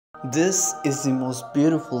This is the most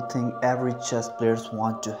beautiful thing every chess players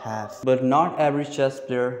want to have. But not every chess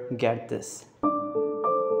player get this.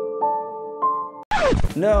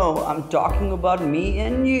 No, I'm talking about me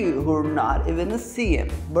and you who are not even a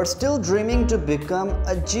CM, but still dreaming to become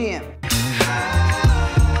a GM.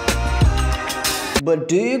 But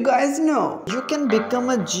do you guys know, you can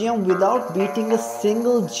become a GM without beating a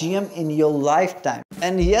single GM in your lifetime.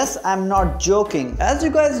 And yes, I'm not joking. As you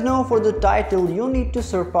guys know, for the title, you need to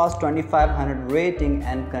surpass 2500 rating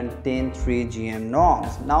and contain 3 GM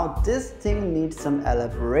norms. Now this thing needs some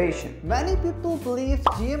elaboration. Many people believe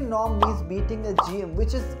GM norm means beating a GM,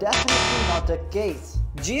 which is definitely not the case.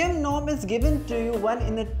 GM norm is given to you when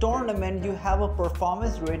in a tournament you have a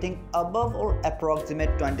performance rating above or approximate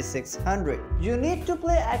 2600. You need to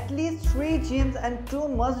play at least 3 GMs and 2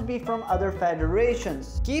 must be from other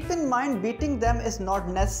federations. Keep in mind, beating them is not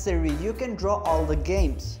necessary. You can draw all the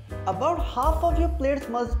games. About half of your players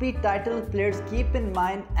must be title players. Keep in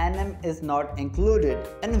mind, NM is not included.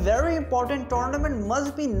 And very important, tournament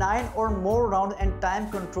must be 9 or more rounds and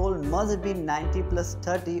time control must be 90 plus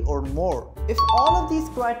 30 or more. If all of these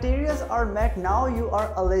criteria are met, now you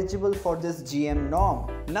are eligible for this GM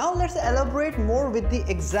norm. Now let's elaborate more with the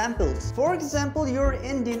examples. For example, you're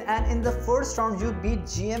Indian and in the first round you beat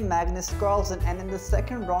GM Magnus Carlsen, and in the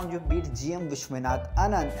second round you beat GM Vishwanath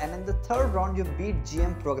Anand, and in the third round you beat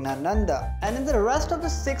GM Pragnananda, and in the rest of the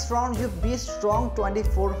 6th round you beat strong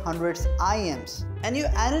 2400s IMs. And you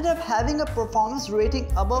ended up having a performance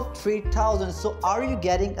rating above 3000. So are you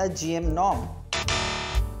getting a GM norm?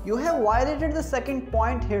 You have violated the second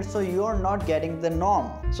point here, so you are not getting the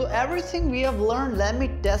norm. So everything we have learned, let me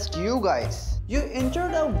test you guys. You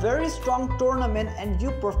entered a very strong tournament and you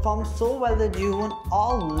performed so well that you won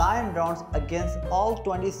all 9 rounds against all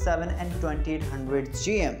 27 and 2800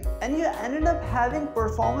 GM. And you ended up having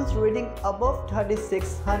performance rating above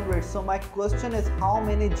 3600. So my question is, how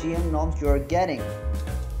many GM norms you are getting?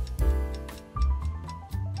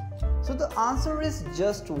 So the answer is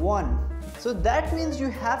just 1. So that means you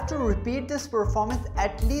have to repeat this performance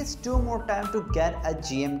at least 2 more times to get a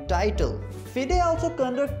GM title. FIDE also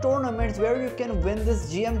conduct tournaments where you can win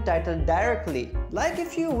this GM title directly. Like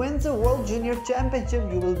if you win the World Junior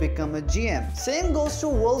Championship, you will become a GM. Same goes to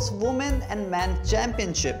World's Women and Man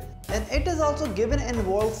Championship. And it is also given in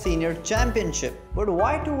World Senior Championship. But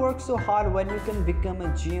why to work so hard when you can become a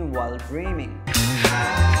GM while dreaming?